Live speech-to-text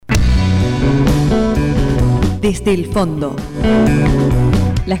desde el fondo.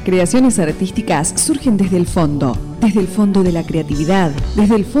 Las creaciones artísticas surgen desde el fondo de la creatividad,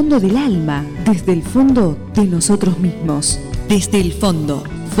 desde el fondo del alma, desde el fondo de nosotros mismos. Desde el fondo,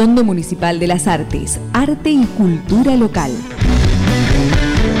 Fondo Municipal de las Artes, Arte y Cultura Local.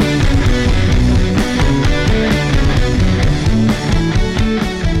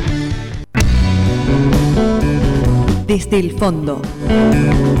 Desde el fondo.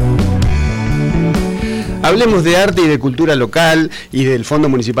 Hablemos de arte y de cultura local y del Fondo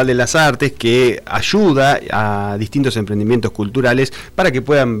Municipal de las Artes, que ayuda a distintos emprendimientos culturales para que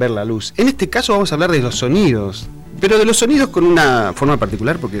puedan ver la luz. En este caso vamos a hablar de los sonidos, pero de los sonidos con una forma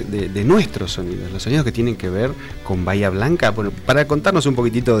particular, porque de nuestros sonidos, los sonidos que tienen que ver con Bahía Blanca. Bueno, para contarnos un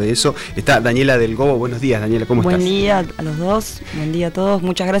poquitito de eso, está Daniela del Gobo. Buenos días, Daniela, ¿cómo estás? Buen día a los dos, buen día a todos,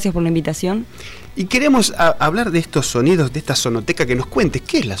 muchas gracias por la invitación. Y queremos hablar de estos sonidos, de esta sonoteca, que nos cuentes,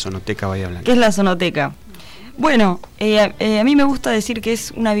 ¿qué es la Sonoteca Bahía Blanca? ¿Qué es la Sonoteca? Bueno, a mí me gusta decir que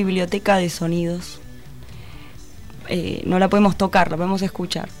es una biblioteca de sonidos. No la podemos tocar, la podemos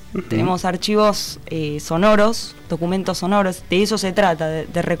escuchar. Uh-huh. Tenemos archivos sonoros, documentos sonoros, de eso se trata,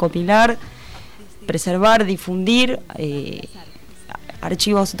 de recopilar, preservar, difundir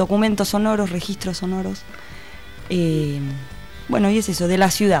archivos, documentos sonoros, registros sonoros. Bueno, y es eso, de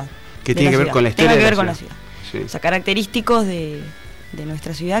la ciudad. Que tiene que ver con la historia de la ciudad. Con la ciudad. Sí. O sea, característicos de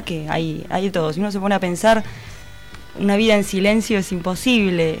nuestra ciudad, que hay de todo. Si uno se pone a pensar, una vida en silencio es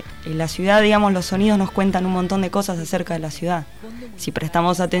imposible. En la ciudad, digamos, los sonidos nos cuentan un montón de cosas acerca de la ciudad. Si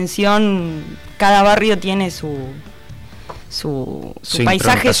prestamos atención, cada barrio tiene su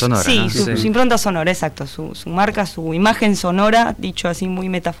paisaje sonora, sí, ¿no? Su impronta sonora, exacto, su marca, su imagen sonora, dicho así muy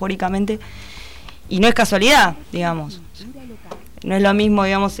metafóricamente, y no es casualidad, digamos. No es lo mismo,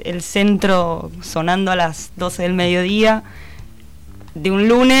 digamos, el centro sonando a las 12 del mediodía de un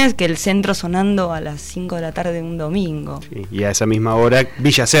lunes que el centro sonando a las 5 de la tarde de un domingo. Sí, y a esa misma hora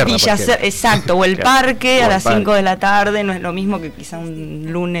Villa Serra. Exacto, o el parque o a el las parque. 5 de la tarde, no es lo mismo que quizá un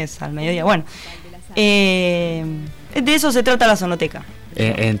lunes al mediodía. Bueno, de eso se trata la Sonoteca.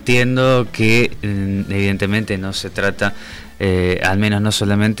 Entiendo que evidentemente no se trata, al menos no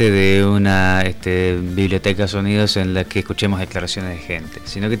solamente de una biblioteca de sonidos en la que escuchemos declaraciones de gente,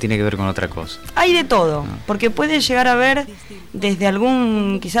 sino que tiene que ver con otra cosa. Hay de todo, porque puede llegar a ver desde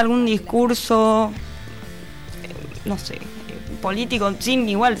quizá algún discurso, no sé, político, sin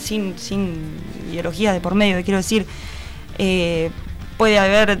ideologías de por medio, quiero decir, puede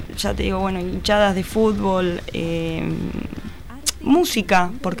haber, ya te digo, bueno, hinchadas de fútbol,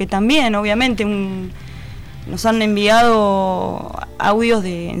 música, porque también, obviamente, nos han enviado audios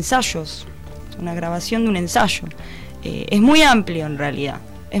de ensayos, una grabación de un ensayo. Es muy amplio en realidad,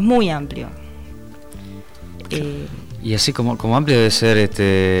 es muy amplio. Y así como amplio debe ser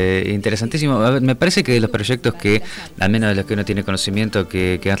interesantísimo. A ver, me parece que de los proyectos que, al menos de los que uno tiene conocimiento,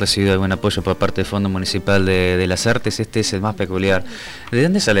 que han recibido algún apoyo por parte del Fondo Municipal de las Artes, este es el más peculiar. ¿De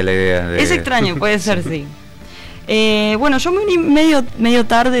dónde sale la idea? Es extraño, puede ser, sí. Bueno, yo me uní medio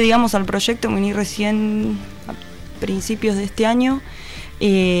tarde, digamos, al proyecto, me uní recién a principios de este año.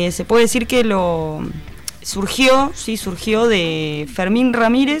 Se puede decir que surgió de Fermín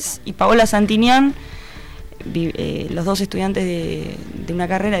Ramírez y Paola Santinián, los dos estudiantes de una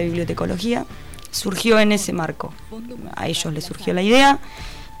carrera de bibliotecología. Surgió en ese marco. A ellos les surgió la idea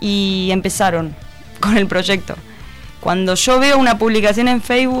y empezaron con el proyecto. Cuando yo veo una publicación en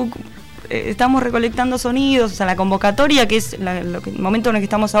Facebook, estamos recolectando sonidos, o sea, la convocatoria, que es el momento en el que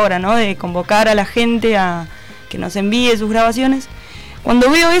estamos ahora, ¿no? De convocar a la gente a que nos envíe sus grabaciones. Cuando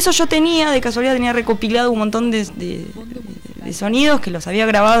veo eso, de casualidad tenía recopilado un montón de sonidos que los había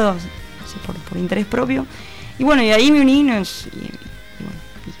grabado por interés propio. Y bueno, y ahí me uní,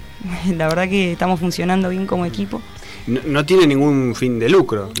 y la verdad que estamos funcionando bien como equipo. No tiene ningún fin de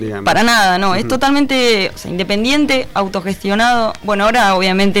lucro, digamos. Para nada, no, es totalmente, o sea, independiente, autogestionado. Bueno, ahora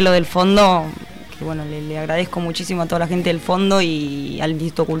obviamente lo del fondo, que bueno, le agradezco muchísimo a toda la gente del fondo y al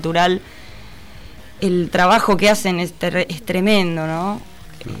Instituto Cultural. El trabajo que hacen es tremendo, ¿no?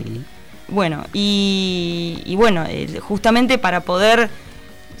 Bueno, y bueno, justamente para poder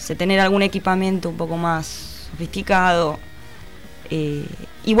tener algún equipamiento un poco más sofisticado,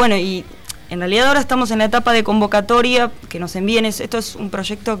 y bueno, y en realidad ahora estamos en la etapa de convocatoria, que nos envíen, esto es un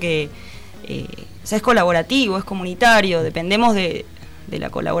proyecto que es colaborativo, es comunitario, dependemos de la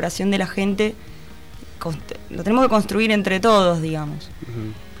colaboración de la gente, lo tenemos que construir entre todos, digamos.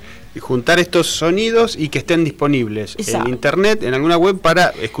 Y juntar estos sonidos y que estén disponibles en internet, en alguna web, para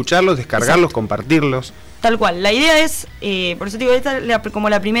escucharlos, descargarlos, compartirlos. Tal cual, la idea es, por eso te digo, esta es como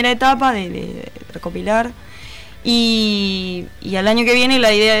la primera etapa de recopilar, y al año que viene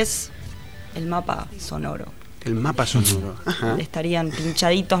la idea es el mapa sonoro. El mapa sonoro. Ajá. Estarían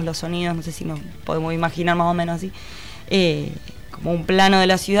pinchaditos los sonidos, no sé si nos podemos imaginar más o menos así. Como un plano de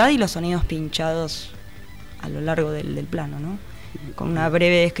la ciudad y los sonidos pinchados a lo largo del plano, ¿no? Con una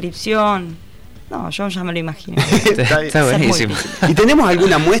breve descripción. No, yo ya me lo imagino. Está buenísimo. ¿Y tenemos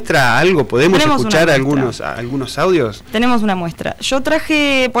alguna muestra, algo? ¿Podemos escuchar algunos audios? Tenemos una muestra. Yo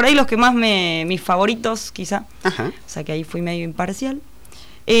traje por ahí los que más mis favoritos, quizá. Ajá. O sea que ahí fui medio imparcial.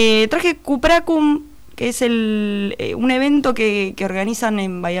 Traje Cupracum, que es un evento que organizan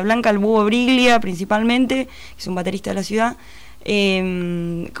en Bahía Blanca, el Búho Briglia principalmente, que es un baterista de la ciudad.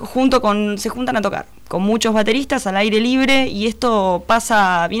 Se juntan a tocar con muchos bateristas al aire libre, y esto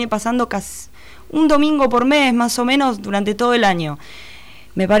viene pasando casi un domingo por mes más o menos durante todo el año.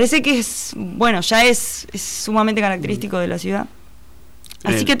 Me parece que ya es sumamente característico de la ciudad,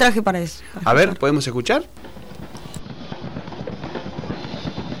 así que traje para eso. A ver, ¿podemos escuchar?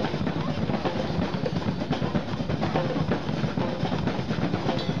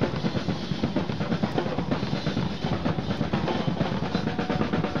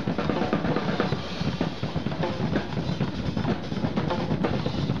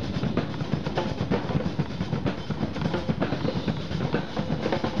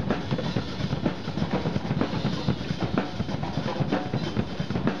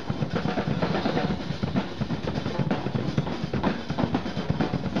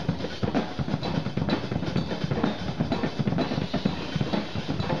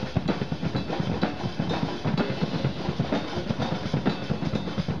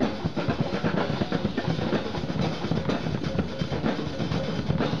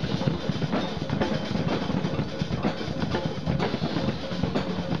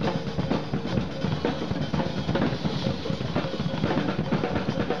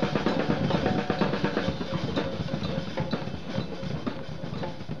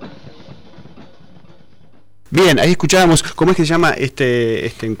 Bien, ahí escuchábamos. ¿Cómo es que se llama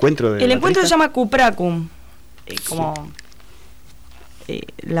este encuentro? El encuentro se llama Cupracum, como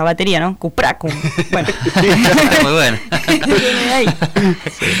la batería, ¿no? Cupracum. Bueno, muy bueno.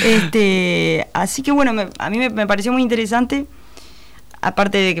 Así que bueno, a mí me pareció muy interesante.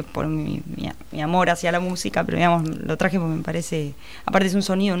 Aparte de que por mi amor hacia la música, pero digamos, lo traje porque me parece, aparte es un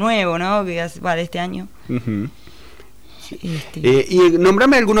sonido nuevo, ¿no? Que va de este año. Uh-huh. Y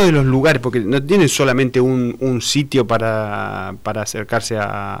nombrame algunos de los lugares, porque no tienen solamente un sitio para acercarse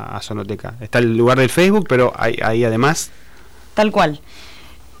a Sonoteca. Está el lugar del Facebook, pero hay además... Tal cual.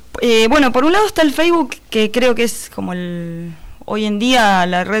 Bueno, por un lado está el Facebook, que creo que es como hoy en día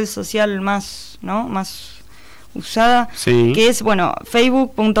la red social más usada, sí. Que es,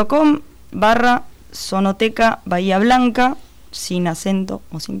 facebook.com/Sonoteca Bahía Blanca, sin acento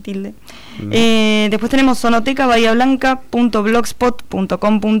o sin tilde. Después tenemos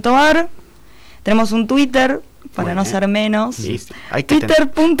sonotecabahiablanca.blogspot.com.ar. Tenemos un Twitter, para no ser menos,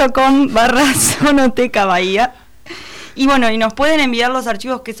 twitter.com/Sonoteca Bahía. Y bueno, y nos pueden enviar los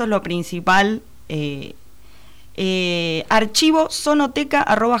archivos, que eso es lo principal. Archivo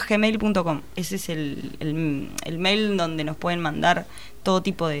sonoteca@gmail.com. Ese es el mail donde nos pueden mandar todo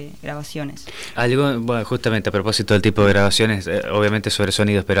tipo de grabaciones. Justamente a propósito del tipo de grabaciones, obviamente sobre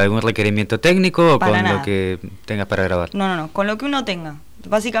sonidos, pero ¿algún requerimiento técnico o para con nada. Lo que tengas para grabar? No, con lo que uno tenga.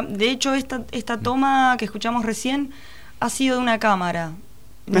 Básicamente, de hecho, esta toma que escuchamos recién ha sido de una cámara,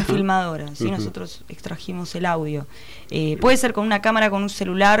 una filmadora, ¿sí? Nosotros extrajimos el audio. Puede ser con una cámara, con un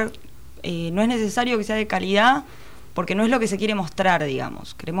celular, no es necesario que sea de calidad, porque no es lo que se quiere mostrar,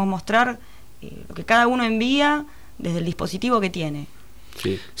 digamos. Queremos mostrar lo que cada uno envía desde el dispositivo que tiene.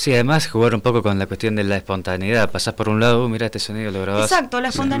 Sí, además jugar un poco con la cuestión de la espontaneidad. Pasás por un lado, mira este sonido, lo grabás. Exacto, la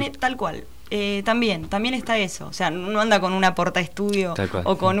espontaneidad, tal cual. También está eso. O sea, no anda con una portaestudio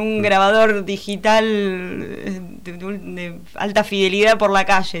o con un grabador digital de alta fidelidad por la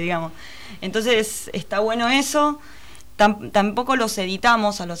calle, digamos. Entonces, está bueno eso. Tampoco los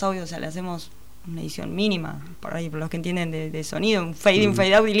editamos a los audios, o sea, le hacemos una edición mínima, por ahí, por los que entienden de sonido, un fade in,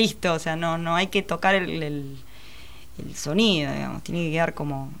 fade out y listo. O sea, no hay que tocar el sonido, digamos, tiene que quedar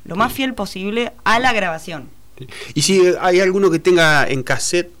como lo más fiel posible a la grabación. Y si hay alguno que tenga en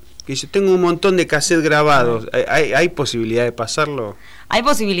cassette, que yo tengo un montón de cassette grabados, ¿hay posibilidad de pasarlo? Hay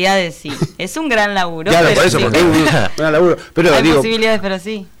posibilidades, sí. Es un gran laburo. Claro, pero por eso, sí. porque es un gran laburo. Pero hay digo, posibilidades, pero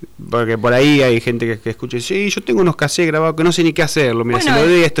sí. Porque por ahí hay gente que escucha y dice, sí, yo tengo unos cassettes grabados que no sé ni qué hacerlo. Mira, se lo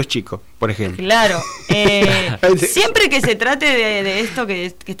doy a estos chicos, por ejemplo. Claro. Siempre que se trate de esto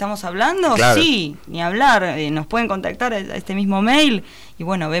que estamos hablando, claro. Sí, ni hablar. Nos pueden contactar a este mismo mail y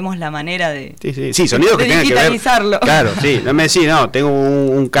bueno, vemos la manera de, sí, sonidos que tengan digitalizarlo. Que ver. Claro, sí. No me decís, no, tengo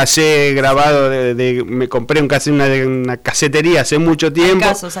un cassette grabado, me compré un cassette en una casetería hace mucho tiempo tiempo.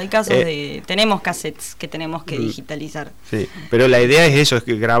 Hay casos tenemos cassettes que tenemos que digitalizar. Sí, pero la idea es eso, es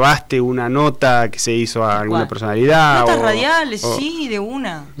que grabaste una nota que se hizo a alguna personalidad. Notas radiales, sí, de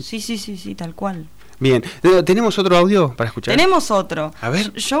una. Sí, tal cual. Bien, ¿tenemos otro audio para escuchar? Tenemos otro. A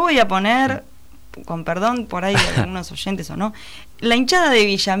ver. Yo voy a poner, con perdón por ahí de algunos oyentes o no, la hinchada de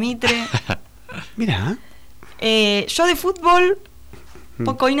Villamitre. Mira. Yo de fútbol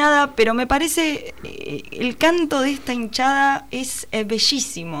poco y nada, pero me parece el canto de esta hinchada es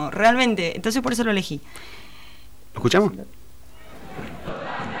bellísimo, realmente. Entonces por eso lo elegí. ¿Lo escuchamos?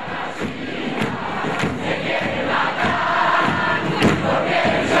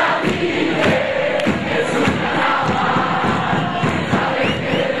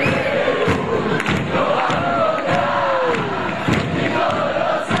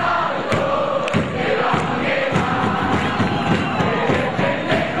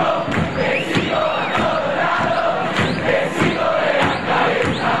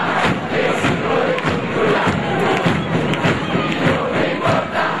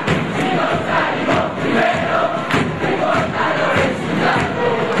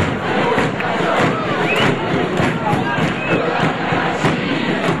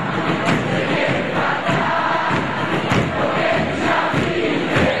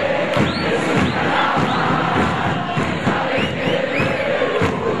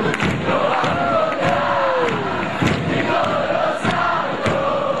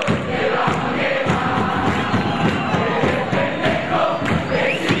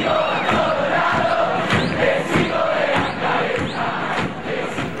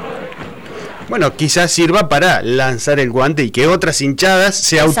 Bueno, quizás sirva para lanzar el guante y que otras hinchadas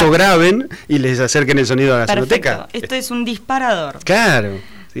se autograben y les acerquen el sonido a la Sonoteca. Esto es un disparador. Claro.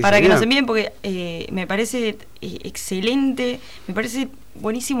 Sí, para que nos envíen, porque me parece excelente, me parece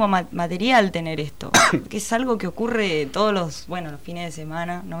buenísimo material tener esto, que es algo que ocurre todos los fines de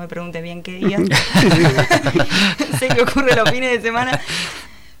semana, no me preguntes bien qué día. Sé que ocurre los fines de semana.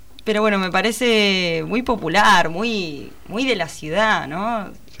 Pero bueno, me parece muy popular, muy de la ciudad, ¿no?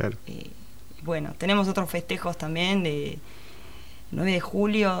 Claro. Bueno, tenemos otros festejos también de 9 de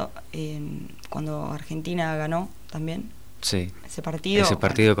julio, cuando Argentina ganó también. Sí. Ese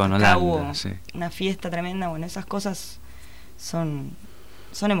partido con Holanda. Hubo sí. una fiesta tremenda. Bueno, esas cosas son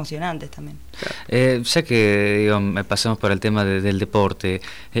emocionantes también. Ya que pasamos por el tema del deporte,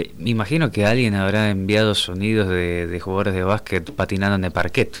 me imagino que alguien habrá enviado sonidos de jugadores de básquet patinando en el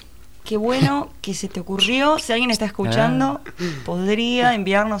parquet. Qué bueno que se te ocurrió. Si alguien está escuchando, podría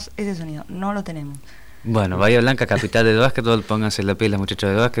enviarnos ese sonido. No lo tenemos. Bueno, Bahía Blanca, capital del básquetbol, pónganse la piel los muchachos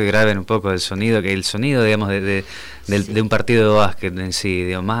de básquet, graben un poco el sonido, digamos, de un partido de básquet en sí,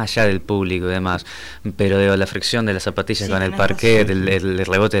 más allá del público y demás, pero la fricción de las zapatillas con el parquet, el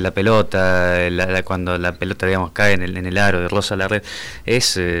rebote de la pelota, cuando la pelota, digamos, cae en el aro, roza la red,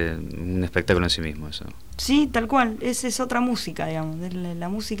 es un espectáculo en sí mismo eso. Sí, tal cual, esa es otra música, digamos, la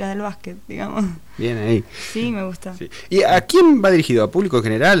música del básquet, digamos. Bien ahí. Sí, me gusta. Sí. ¿Y a quién va dirigido? ¿A público en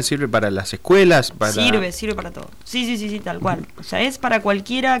general? ¿Sirve para las escuelas? Sirve para todo. Sí, tal cual. O sea, es para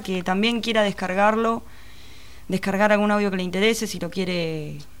cualquiera que también quiera descargar algún audio que le interese, si lo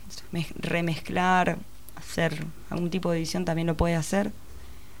quiere remezclar, hacer algún tipo de edición también lo puede hacer.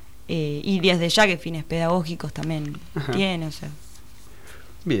 Y desde ya que fines pedagógicos también tiene, o sea.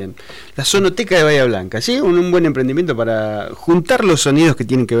 Bien, la Sonoteca de Bahía Blanca, ¿sí? Un buen emprendimiento para juntar los sonidos que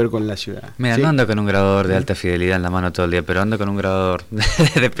tienen que ver con la ciudad. Mira, ¿sí? No ando con un grabador de alta fidelidad en la mano todo el día, pero ando con un grabador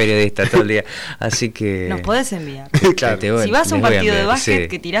de periodista todo el día, así que... Nos podés enviar. Claro. Si vas a un partido de básquet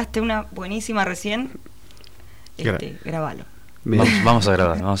que tiraste una buenísima recién, grabalo. Vamos a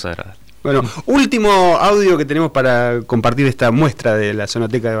grabar. Bueno, último audio que tenemos para compartir esta muestra de la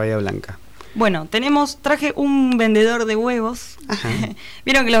Sonoteca de Bahía Blanca. Bueno, traje un vendedor de huevos.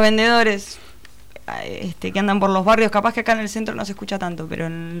 Vieron que los vendedores que andan por los barrios, capaz que acá en el centro no se escucha tanto, pero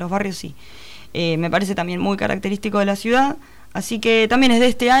en los barrios sí. Me parece también muy característico de la ciudad. Así que también es de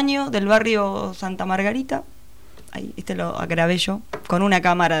este año, del barrio Santa Margarita. Ahí, lo grabé yo con una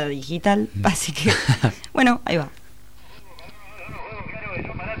cámara digital. Así que, bueno, ahí va.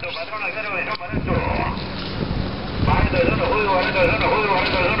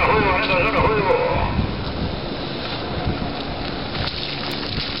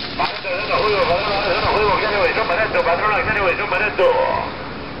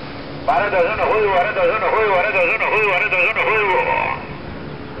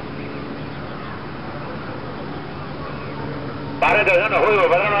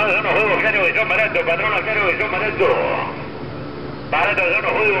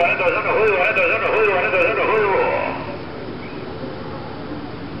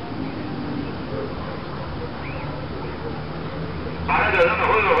 Barato,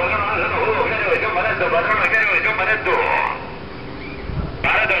 barato.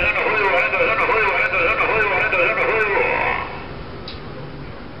 Barato, ya no juego, barato, ya no juego, barato, ya no juego, barato, ya no juego.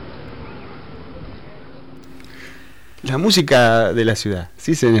 La música de la ciudad,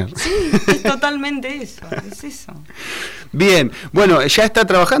 sí señor. Sí, es totalmente eso, es eso. Bien, bueno, ya está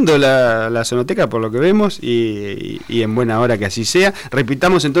trabajando la Sonoteca por lo que vemos y en buena hora que así sea.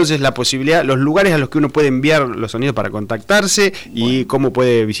 Repitamos entonces la posibilidad, los lugares a los que uno puede enviar los sonidos para contactarse y cómo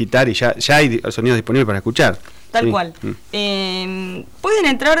puede visitar, y ya hay sonidos disponibles para escuchar. Tal Sí. cual. Pueden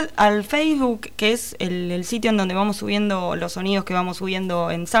entrar al Facebook, que es el sitio en donde vamos subiendo los sonidos que vamos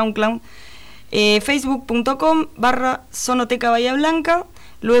subiendo en SoundCloud. Facebook.com/Sonoteca Bahía Blanca.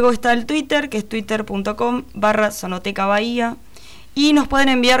 Luego está el Twitter, que es twitter.com/Sonoteca Bahía. Y nos pueden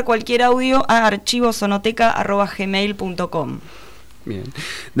enviar cualquier audio a archivosonoteca@gmail.com. Bien.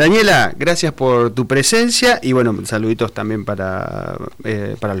 Daniela, gracias por tu presencia y bueno, saluditos también para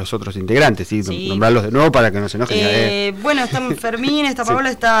los otros integrantes, ¿sí? Sí. Nombrarlos de nuevo para que no se enojen. Bueno, está Fermín, está Sí. Paola,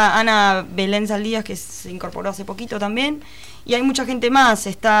 está Ana Belén Saldías, que se incorporó hace poquito también. Y hay mucha gente más,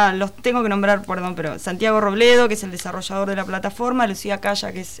 los tengo que nombrar, perdón, pero Santiago Robledo, que es el desarrollador de la plataforma, Lucía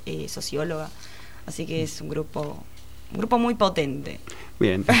Calla, que es socióloga. Así que es un grupo muy potente.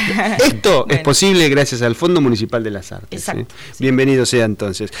 Bien. Esto Bueno. es posible gracias al Fondo Municipal de las Artes. Exacto, sí. Bienvenido sea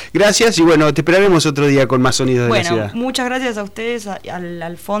entonces. Gracias y bueno, te esperaremos otro día con más sonidos de la ciudad. Bueno, muchas gracias a ustedes,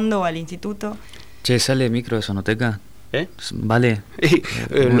 al fondo, al instituto. Che, ¿sale micro de Sonoteca? ¿Eh? ¿Vale?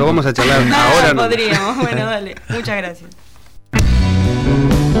 Lo vamos a charlar ahora. No. Podríamos, bueno, dale. Muchas gracias.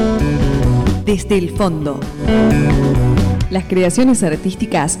 Desde el fondo. Las creaciones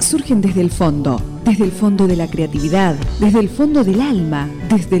artísticas surgen desde el fondo de la creatividad, desde el fondo del alma,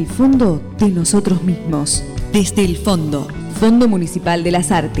 desde el fondo de nosotros mismos. Desde el fondo. Fondo Municipal de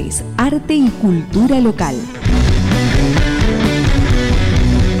las Artes, Arte y Cultura Local.